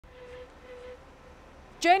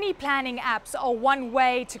Journey planning apps are one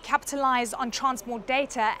way to capitalize on transport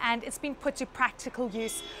data, and it's been put to practical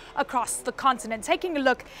use across the continent. Taking a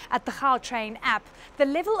look at the Gautrain app, the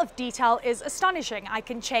level of detail is astonishing. I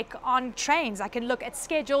can check on trains, I can look at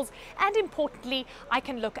schedules, and importantly, I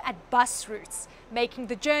can look at bus routes, making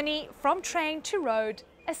the journey from train to road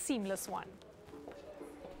a seamless one.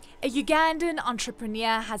 A Ugandan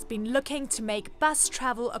entrepreneur has been looking to make bus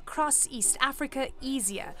travel across East Africa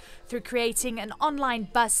easier through creating an online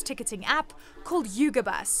bus ticketing app called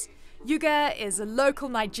Ugabus. Yuga is a local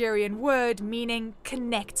Nigerian word meaning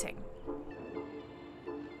connecting.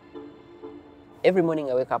 Every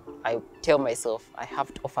morning I wake up, I tell myself I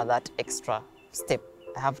have to offer that extra step.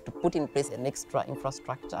 I have to put in place an extra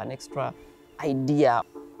infrastructure, an extra idea.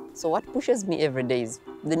 So what pushes me every day is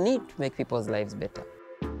the need to make people's lives better.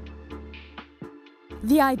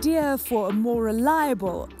 The idea for a more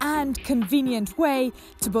reliable and convenient way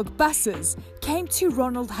to book buses came to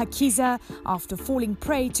Ronald Hakiza after falling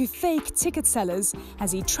prey to fake ticket sellers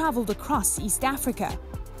as he travelled across East Africa.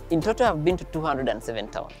 In total, I've been to 207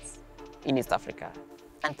 towns in East Africa.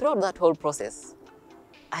 And throughout that whole process,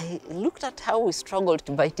 I looked at how we struggled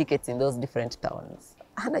to buy tickets in those different towns.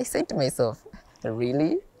 And I said to myself,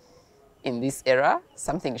 really? In this era,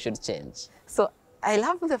 something should change. So I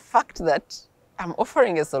love the fact that I'm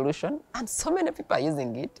offering a solution and so many people are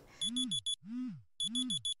using it.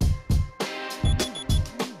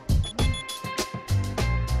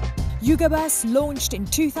 Ugabus launched in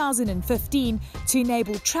 2015 to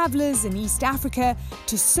enable travellers in East Africa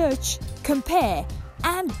to search, compare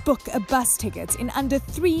and book a bus ticket in under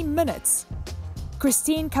 3 minutes.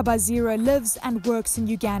 Christine Kabazira lives and works in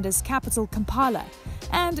Uganda's capital, Kampala,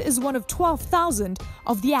 and is one of 12,000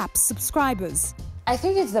 of the app's subscribers. I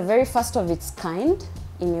think it's the very first of its kind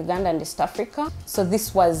in Uganda and East Africa. So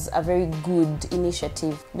this was a very good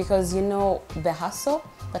initiative because you know the hassle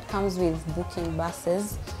that comes with booking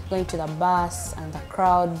buses, going to the bus and the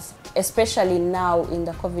crowds, especially now in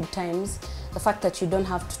the COVID times, the fact that you don't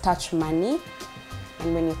have to touch money.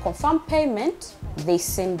 And when you confirm payment, they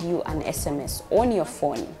send you an SMS on your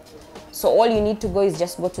phone. So all you need to go is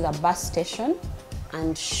just go to the bus station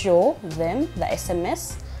and show them the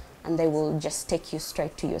SMS, and they will just take you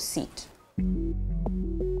straight to your seat.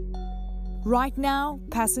 Right now,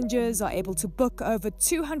 passengers are able to book over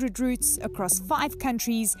 200 routes across 5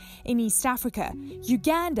 countries in East Africa: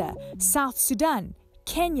 Uganda, South Sudan,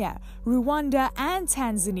 Kenya, Rwanda and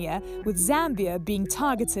Tanzania, with Zambia being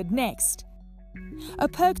targeted next. A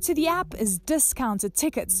perk to the app is discounted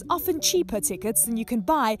tickets, often cheaper tickets than you can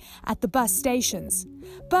buy at the bus stations.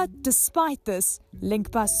 But despite this,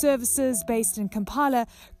 Link Bus Services based in Kampala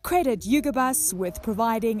credit Ugabus with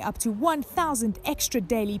providing up to 1,000 extra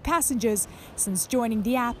daily passengers since joining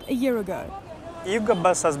the app a year ago.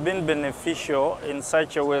 Ugabus has been beneficial in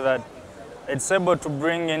such a way that it's able to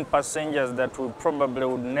bring in passengers that we probably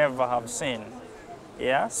would never have seen.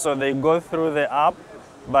 Yeah, so they go through the app.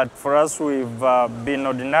 But for us, we've been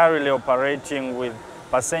ordinarily operating with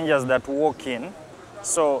passengers that walk in.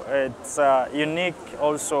 So it's unique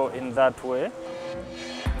also in that way.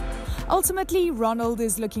 Ultimately, Ronald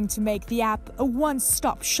is looking to make the app a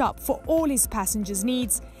one-stop shop for all his passengers'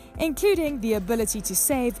 needs, including the ability to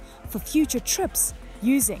save for future trips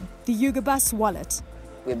using the Ugabus wallet.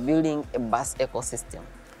 We're building a bus ecosystem,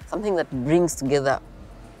 something that brings together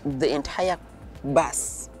the entire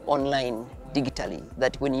bus online digitally,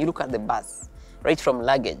 that when you look at the bus, right from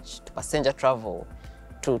luggage to passenger travel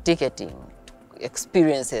to ticketing to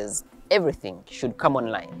experiences, everything should come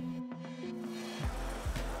online.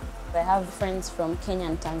 I have friends from Kenya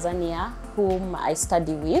and Tanzania whom I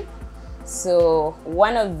study with. So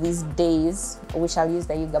one of these days, we shall use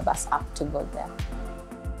the Ugabus app to go there.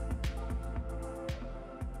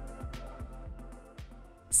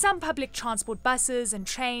 Some public transport buses and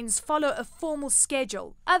trains follow a formal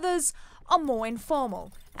schedule. Others are more informal,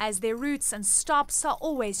 as their routes and stops are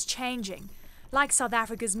always changing, like South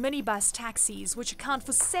Africa's minibus taxis, which account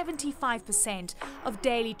for 75% of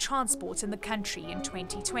daily transport in the country in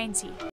 2020.